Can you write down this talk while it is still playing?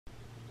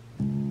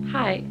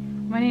Hi,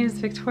 my name is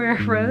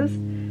Victoria Rose.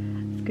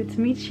 It's good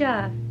to meet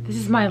ya. This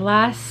is my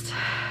last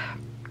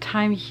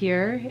time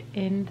here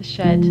in the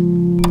shed.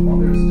 While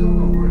there is still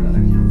no word on a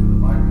cure for the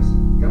virus,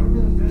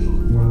 government officials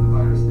report the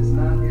virus is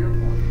not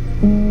airborne.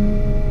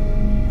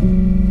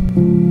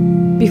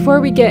 Before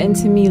we get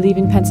into me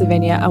leaving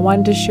Pennsylvania, I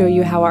wanted to show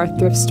you how our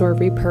thrift store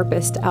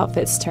repurposed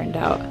outfits turned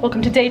out.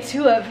 Welcome to day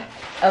 2 of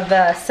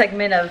the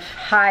segment of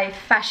high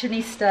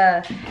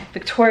fashionista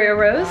Victoria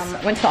Rose.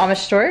 Went to the Amish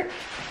store,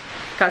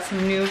 got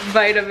some new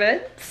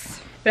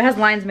vitamins. But it has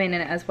lion's mane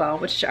in it as well,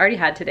 which I already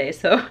had today,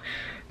 so.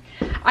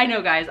 I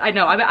know guys, I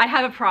know, I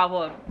have a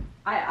problem.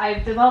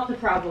 I've developed a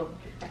problem.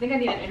 I think I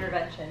need an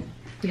intervention.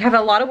 We have a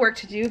lot of work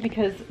to do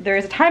because there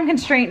is a time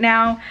constraint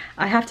now.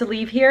 I have to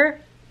leave here,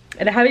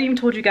 and I haven't even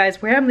told you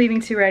guys where I'm leaving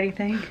to or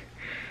anything.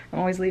 I'm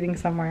always leaving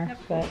somewhere,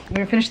 but I'm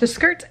gonna finish the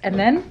skirt and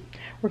then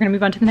we're gonna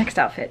move on to the next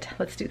outfit.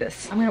 Let's do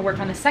this. I'm gonna work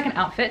on the second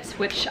outfit,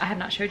 which I have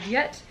not showed you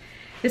yet.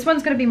 This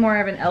one's gonna be more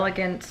of an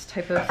elegant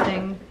type of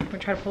thing. I'm gonna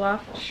try to pull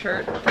off a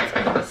shirt that's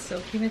kind of a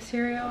silky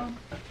material.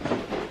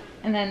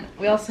 And then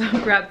we also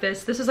grabbed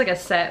this. This was like a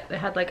set that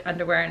had like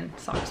underwear and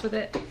socks with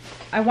it.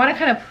 I wanna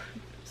kind of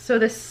sew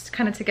this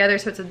kind of together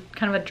so it's a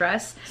kind of a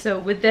dress. So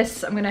with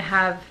this, I'm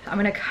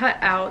gonna cut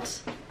out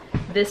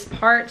this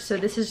part. So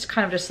this is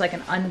kind of just like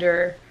an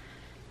under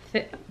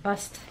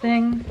bust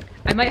thing.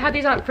 I might have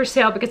these out for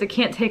sale because I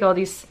can't take all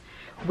these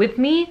with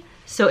me.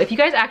 So if you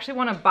guys actually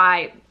want to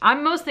buy,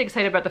 I'm mostly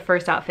excited about the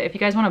first outfit. If you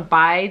guys want to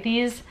buy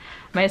these,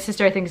 my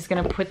sister I think is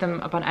going to put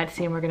them up on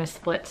Etsy and we're going to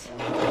split.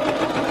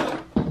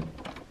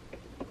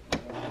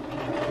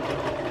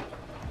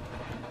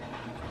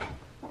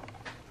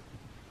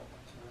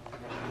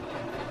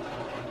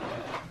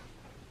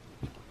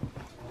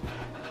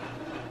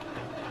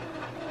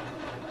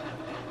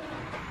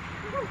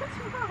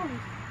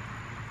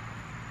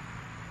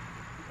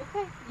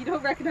 Okay, you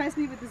don't recognize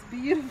me with this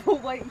beautiful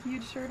white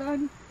huge shirt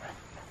on?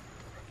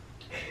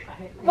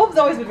 Mom's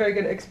always been very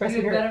good at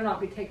expressing her. You better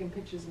not be taking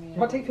pictures of me.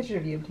 I'll take a picture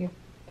of you. Do you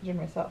picture of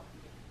myself?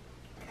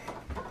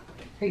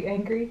 Are you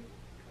angry?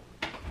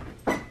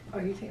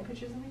 Are you taking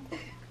pictures of me?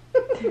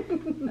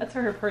 That's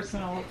her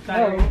personal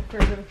diary.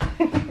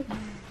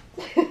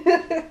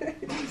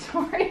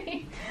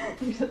 Sorry.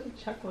 You're such a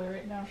chuckler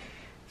right now.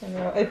 I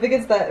know. I think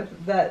it's those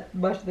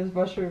mushrooms.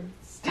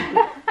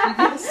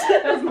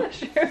 Those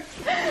mushrooms.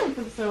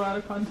 That's so out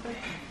of context.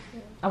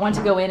 I want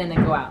to go in and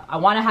then go out. I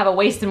want to have a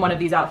waist in one of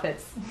these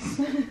outfits.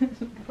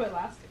 Put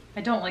elastic.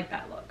 I don't like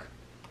that look.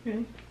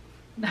 Really?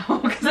 No,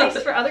 because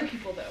Nice for other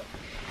people though.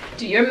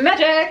 Do your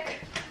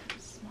magic.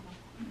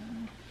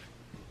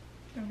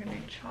 I'm gonna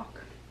need chalk.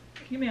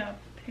 Give me a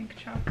pink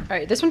chalk. All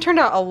right, this one turned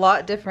out a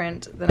lot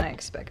different than I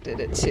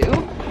expected it to.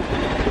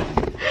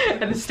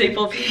 And the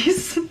staple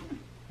piece.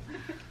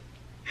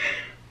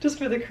 Just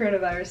for the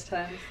coronavirus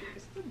times.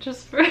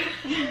 Just for...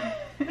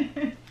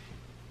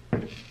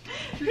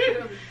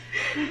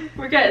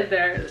 We're getting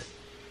there.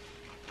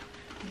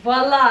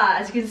 Voila!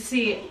 As you can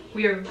see,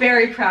 we are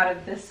very proud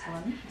of this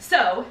one.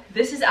 So,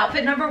 this is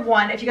outfit number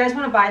 1. If you guys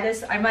want to buy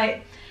this, I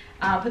might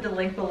put the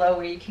link below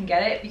where you can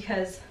get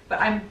it but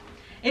I'm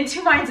in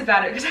 2 minds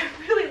about it because I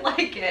really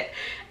like it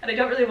and I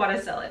don't really want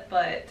to sell it,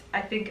 but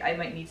I think I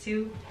might need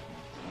to.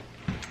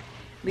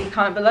 Leave a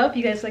comment below if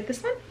you guys like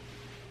this one.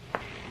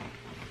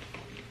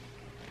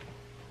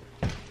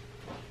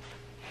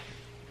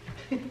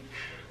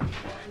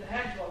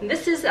 And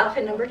this is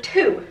outfit number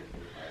 2.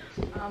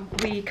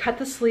 We cut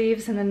the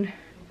sleeves and then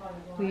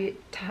we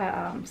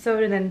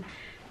sewed and then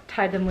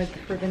tied them with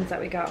ribbons that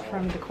we got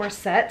from the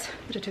corset,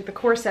 which I took the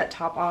corset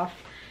top off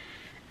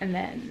and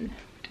then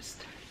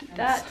just did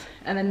that.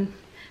 And then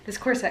this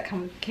corset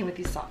came with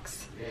these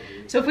socks.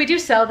 So if we do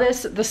sell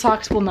this, the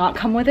socks will not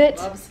come with it,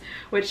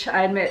 which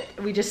I admit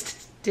we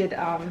just did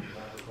some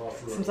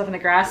stuff in the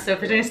grass, so if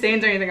there's any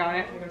stains or anything on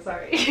it, I'm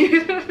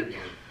sorry.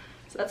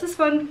 So that's this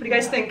one. What do you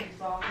guys think?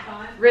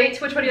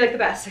 Rate which one do you like the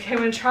best. Okay, I'm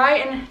gonna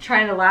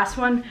try the last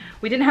one.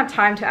 We didn't have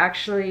time to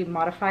actually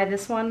modify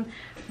this one,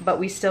 but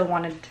we still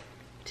wanted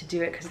to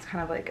do it because it's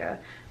kind of like a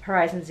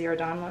Horizon Zero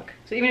Dawn look.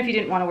 So even if you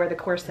didn't want to wear the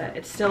corset,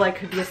 it still like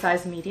could be a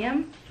size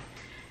medium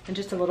and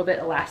just a little bit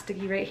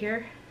elasticy right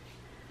here.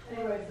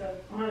 Anyways,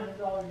 $100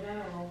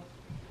 general.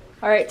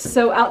 All right,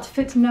 so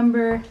outfit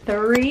number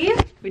 3.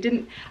 We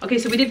did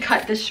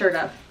cut this shirt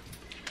up,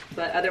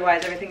 but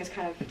otherwise everything is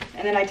kind of,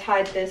 and then I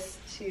tied this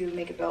to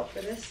make a belt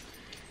for this.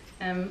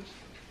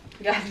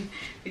 We got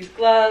these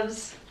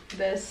gloves,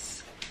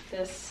 this,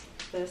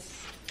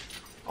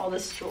 all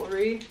this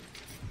jewelry,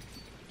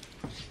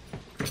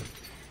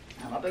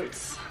 and my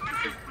boots.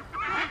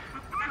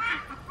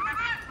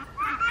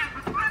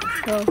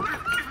 So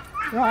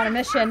we're on a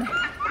mission.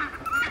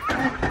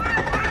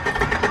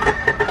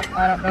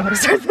 I don't know how to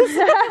start this.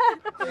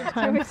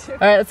 All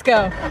right, let's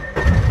go.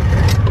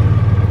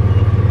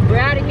 We're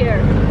out of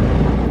here.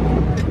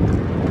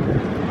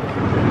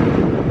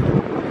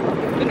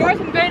 The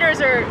North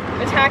invaders are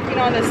attacking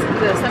on the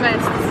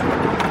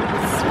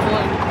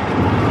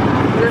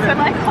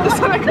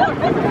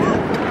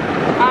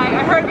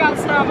I heard about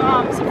some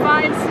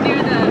finds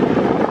near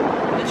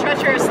the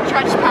treacherous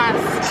Trudge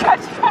Pass.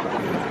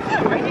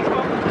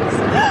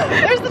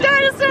 There's the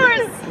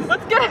dinosaurs!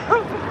 Let's go!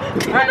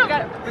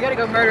 Alright, we gotta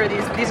go murder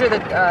these. These are the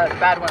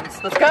bad ones.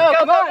 Let's go!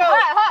 Come on!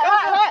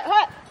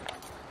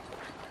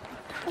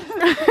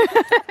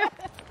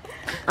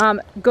 Hot!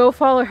 Go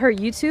follow her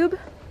YouTube.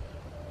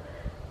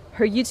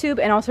 Her YouTube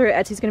and also her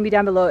Etsy is gonna be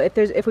down below.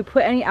 If we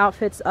put any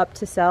outfits up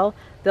to sell,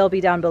 they'll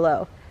be down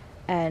below.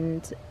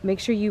 And make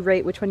sure you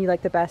rate which one you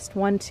like the best,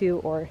 1, 2,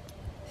 or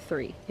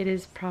 3. It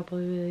is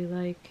probably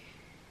like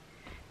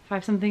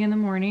 5 something in the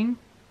morning.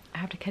 I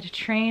have to catch a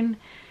train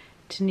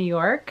to New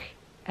York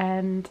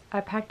and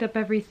I packed up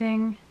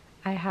everything.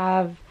 I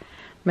have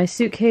my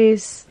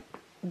suitcase,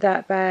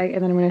 that bag,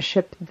 and then I'm gonna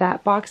ship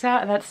that box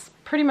out, and that's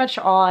pretty much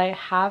all I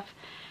have.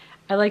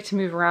 I like to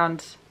move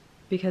around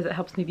because it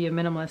helps me be a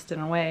minimalist in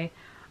a way.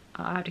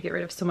 I have to get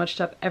rid of so much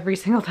stuff every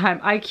single time.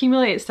 I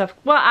accumulate stuff.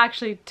 Well,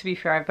 actually, to be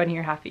fair, I've been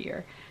here half a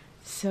year.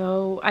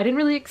 So I didn't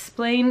really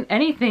explain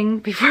anything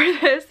before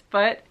this,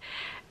 but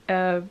we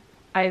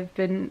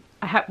haven't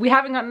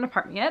gotten an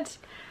apartment yet.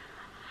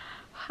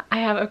 I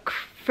have a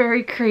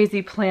very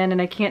crazy plan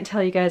and I can't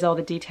tell you guys all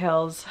the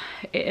details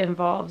it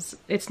involves.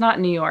 It's not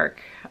New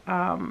York.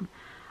 I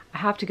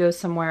have to go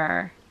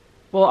somewhere.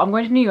 Well, I'm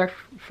going to New York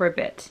for a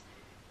bit.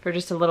 For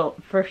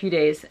a few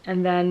days,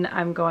 and then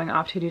I'm going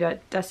off to a new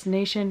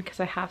destination because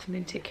I have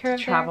something to take care of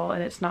travel,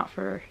 and it's not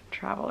for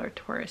travel or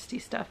touristy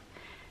stuff.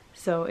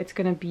 So it's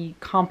gonna be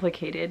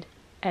complicated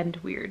and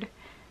weird.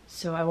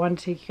 So I want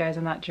to take you guys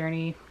on that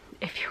journey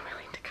if you're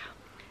willing to come.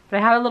 But I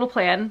have a little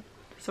plan,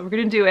 so we're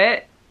gonna do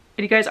it.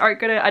 And you guys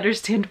aren't gonna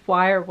understand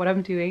why or what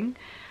I'm doing.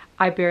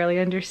 I barely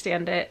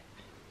understand it.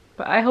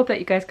 But I hope that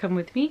you guys come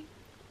with me.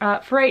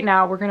 For right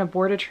now, we're gonna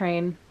board a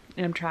train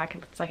in Amtrak.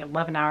 It's like an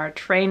 11-hour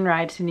train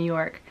ride to New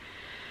York.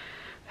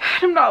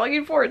 I'm not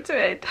looking forward to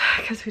it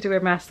because we have to wear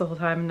masks the whole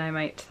time and I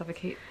might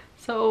suffocate.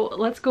 So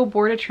let's go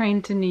board a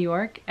train to New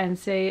York and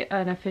say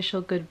an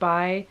official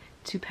goodbye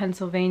to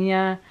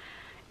Pennsylvania.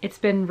 It's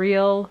been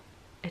real.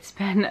 It's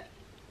been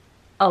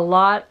a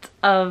lot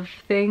of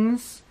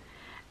things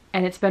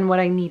and it's been what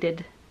I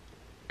needed.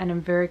 And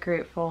I'm very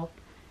grateful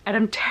and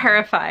I'm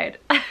terrified.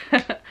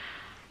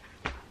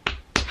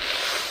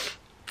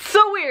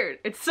 So weird.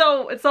 It's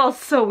all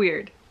so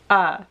weird.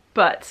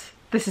 But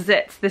this is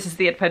it. This is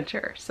the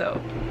adventure.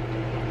 So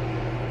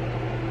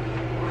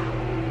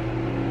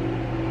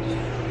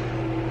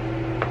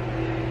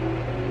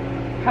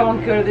I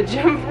won't go to the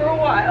gym for a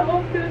while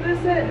after this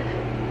it.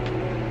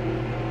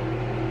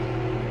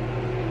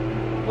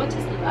 What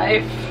is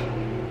life?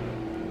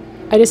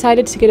 I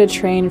decided to get a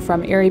train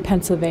from Erie,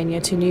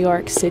 Pennsylvania to New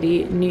York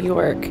City, New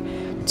York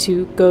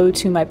to go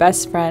to my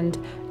best friend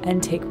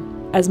and take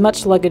as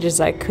much luggage as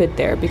I could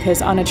there,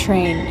 because on a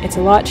train it's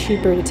a lot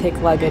cheaper to take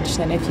luggage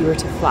than if you were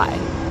to fly.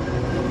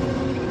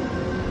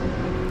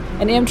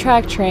 An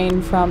Amtrak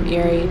train from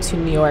Erie to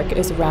New York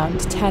is around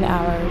 10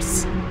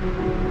 hours.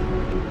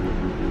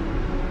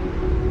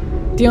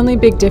 The only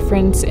big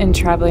difference in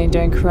traveling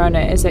during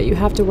Corona is that you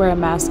have to wear a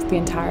mask the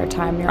entire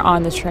time you're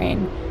on the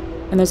train.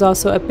 And there's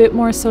also a bit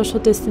more social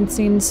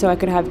distancing, so I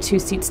could have 2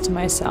 seats to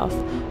myself,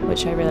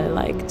 which I really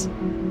liked.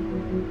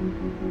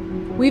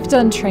 We've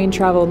done train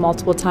travel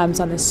multiple times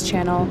on this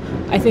channel.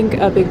 I think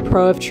a big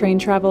pro of train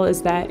travel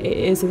is that it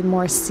is a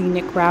more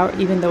scenic route,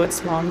 even though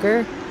it's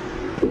longer.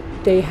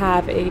 They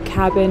have a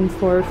cabin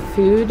for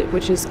food,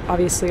 which is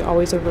obviously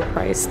always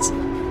overpriced.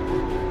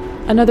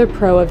 Another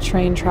pro of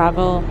train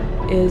travel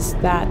is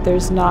that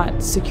there's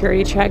not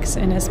security checks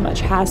and as much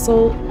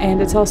hassle,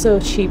 and it's also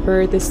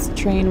cheaper. This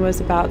train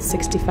was about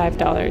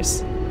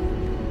 $65.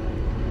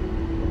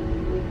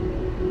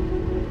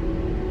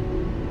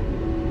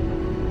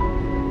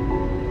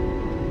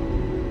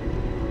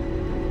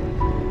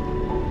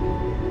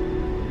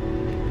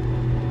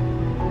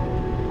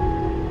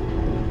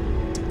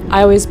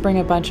 I always bring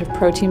a bunch of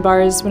protein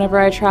bars whenever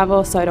I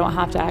travel, so I don't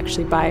have to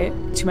actually buy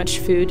too much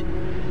food.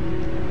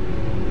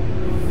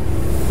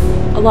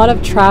 A lot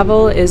of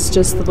travel is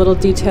just the little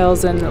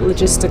details and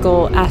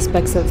logistical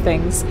aspects of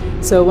things.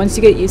 So once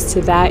you get used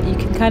to that, you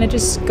can kind of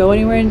just go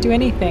anywhere and do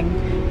anything.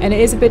 And it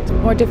is a bit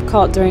more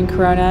difficult during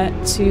Corona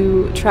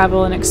to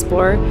travel and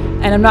explore,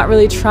 and I'm not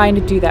really trying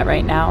to do that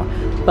right now,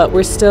 but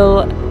we're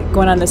still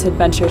going on this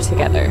adventure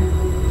together.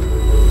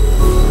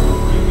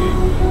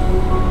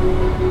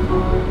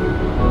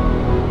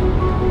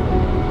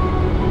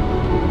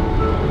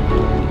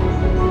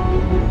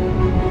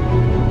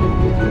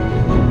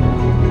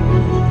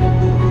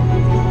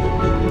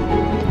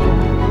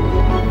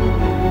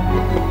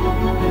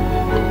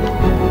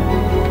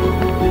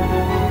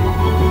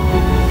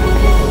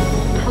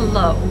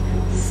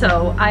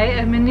 So I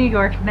am in New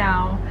York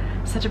now.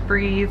 Such a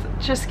breeze.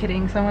 Just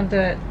kidding. So I wanted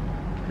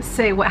to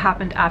say what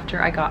happened after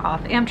I got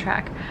off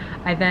Amtrak.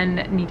 I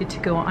then needed to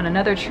go on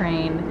another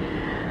train,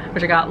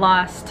 which I got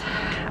lost.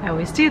 I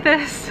always do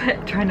this,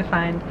 trying to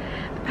find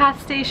the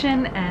path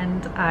station,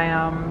 and I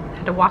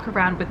had to walk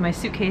around with my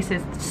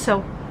suitcases. It's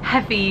so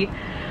heavy,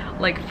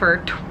 like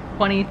for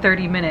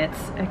 20-30 minutes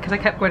because I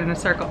kept going in a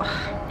circle.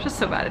 I'm just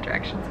so bad at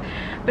directions.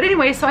 But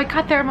anyway, so I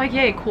got there, I'm like,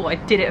 yay, cool, I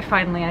did it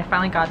finally. I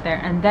finally got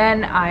there, and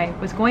then I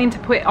was going to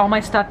put all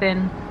my stuff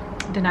in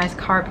Denai's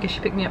car because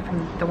she picked me up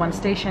from the one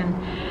station,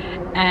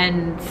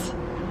 and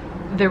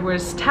there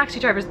was taxi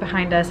drivers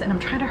behind us, and I'm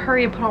trying to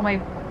hurry and put all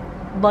my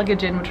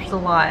luggage in, which was a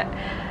lot.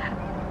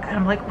 And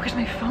I'm like, where's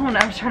my phone?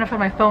 I was trying to find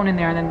my phone in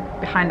there, and then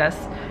behind us,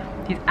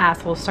 these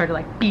assholes started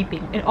like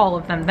beeping, and all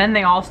of them. Then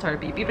they all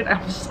started beeping, and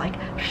I was just like,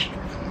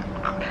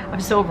 I'm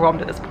so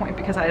overwhelmed at this point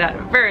because I had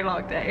a very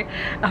long day.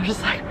 I was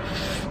just like,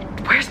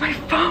 where's my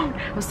phone?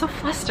 I was so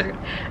flustered.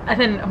 And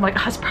then I'm like,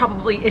 I was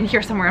probably in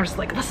here somewhere. I was just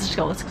like, let's just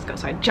go, let's go.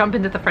 So I jump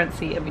into the front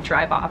seat and we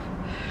drive off.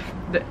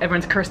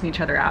 Everyone's cursing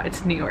each other out.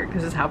 It's New York.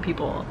 This is how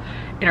people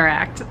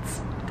interact.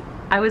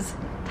 I was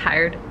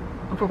tired,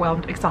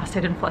 overwhelmed,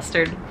 exhausted, and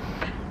flustered,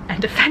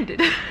 and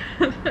offended.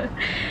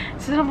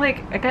 So then I'm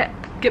like, I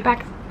get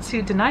back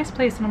to Denai's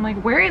place, and I'm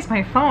like, where is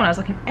my phone? I was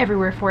looking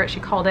everywhere for it. She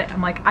called it.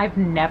 I'm like, I've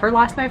never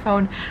lost my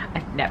phone.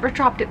 I've never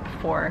dropped it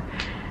before,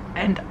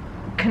 and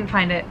couldn't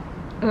find it.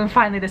 And then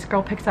finally this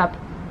girl picks up,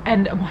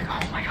 and I'm like,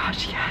 oh my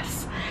gosh,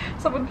 yes,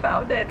 someone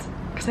found it.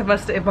 Because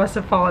it must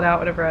have fallen out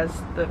whatever I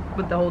was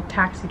with the whole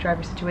taxi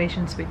driver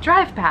situation. So we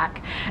drive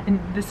back, and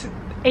this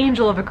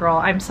angel of a girl,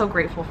 I'm so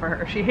grateful for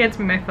her. She hands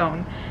me my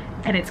phone,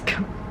 and it's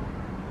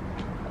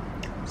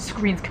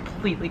screen's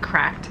completely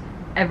cracked.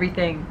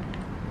 Everything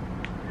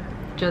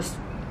just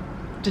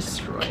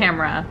destroyed.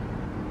 Camera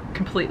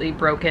completely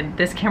broken.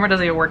 This camera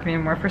doesn't even work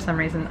anymore for some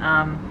reason.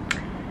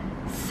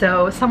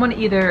 So someone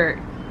either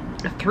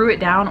threw it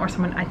down, or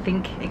someone, I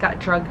think it got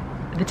drugged.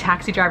 The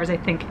taxi drivers, I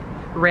think,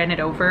 ran it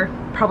over,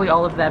 probably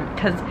all of them,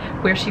 because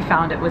where she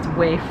found it was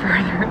way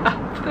further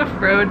up the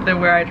road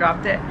than where I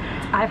dropped it.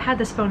 I've had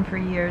this phone for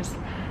years,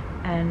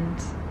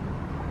 and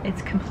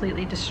it's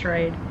completely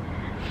destroyed.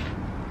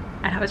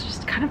 And I was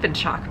just kind of in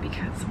shock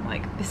because I'm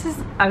like,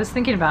 I was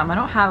thinking about them. I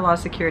don't have a lot of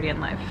security in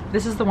life.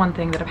 This is the one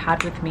thing that I've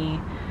had with me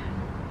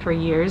for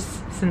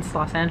years, since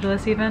Los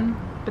Angeles even.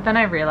 But then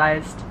I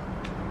realized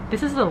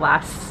this is the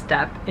last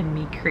step in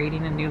me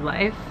creating a new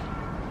life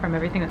from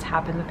everything that's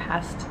happened the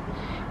past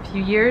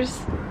few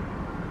years.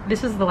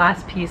 This is the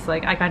last piece.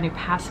 Like, I got a new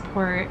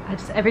passport.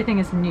 Everything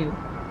is new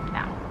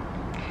now.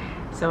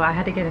 So I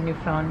had to get a new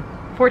phone.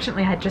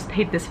 Fortunately, I had just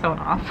paid this phone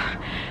off.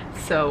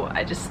 So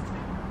I just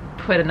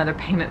put another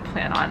payment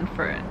plan on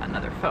for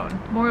another phone.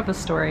 More of the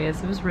story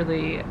is, it was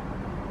really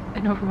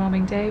an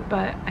overwhelming day,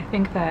 but I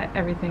think that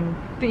everything,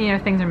 you know,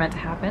 things are meant to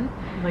happen.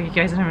 Like, you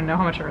guys don't even know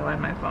how much I rely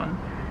on my phone.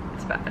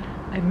 It's bad.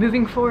 I'm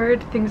moving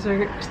forward. Things are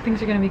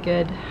gonna be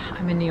good.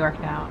 I'm in New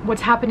York now.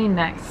 What's happening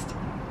next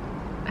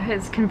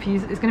is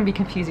gonna be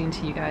confusing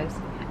to you guys,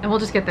 and we'll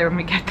just get there when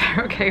we get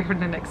there, okay, for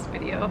the next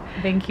video.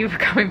 Thank you for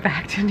coming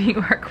back to New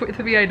York with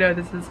me. I know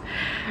this is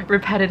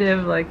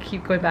repetitive, like,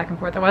 keep going back and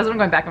forth. I wasn't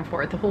going back and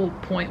forth. The whole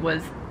point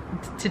was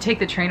to take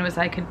the train was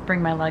I could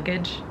bring my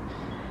luggage,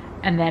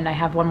 and then I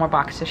have one more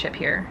box to ship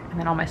here, and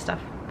then all my stuff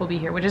will be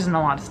here, which isn't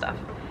a lot of stuff.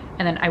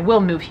 And then I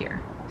will move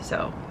here.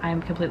 So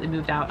I'm completely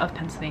moved out of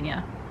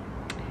Pennsylvania.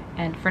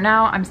 And for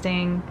now, I'm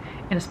staying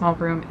in a small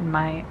room in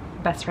my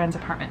best friend's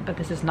apartment, but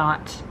this is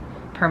not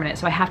permanent.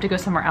 So I have to go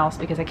somewhere else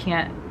because I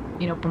can't,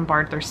 you know,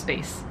 bombard their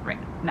space right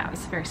now.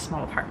 It's a very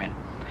small apartment.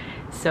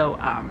 So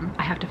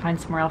I have to find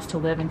somewhere else to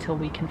live until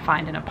we can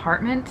find an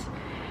apartment,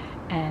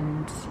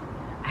 and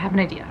I have an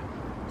idea.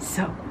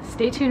 So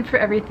stay tuned for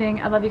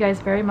everything. I love you guys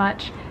very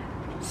much.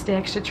 Stay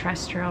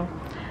extraterrestrial.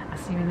 I'll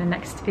see you in the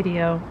next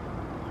video.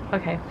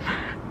 Okay.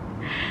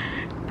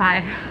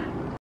 Bye.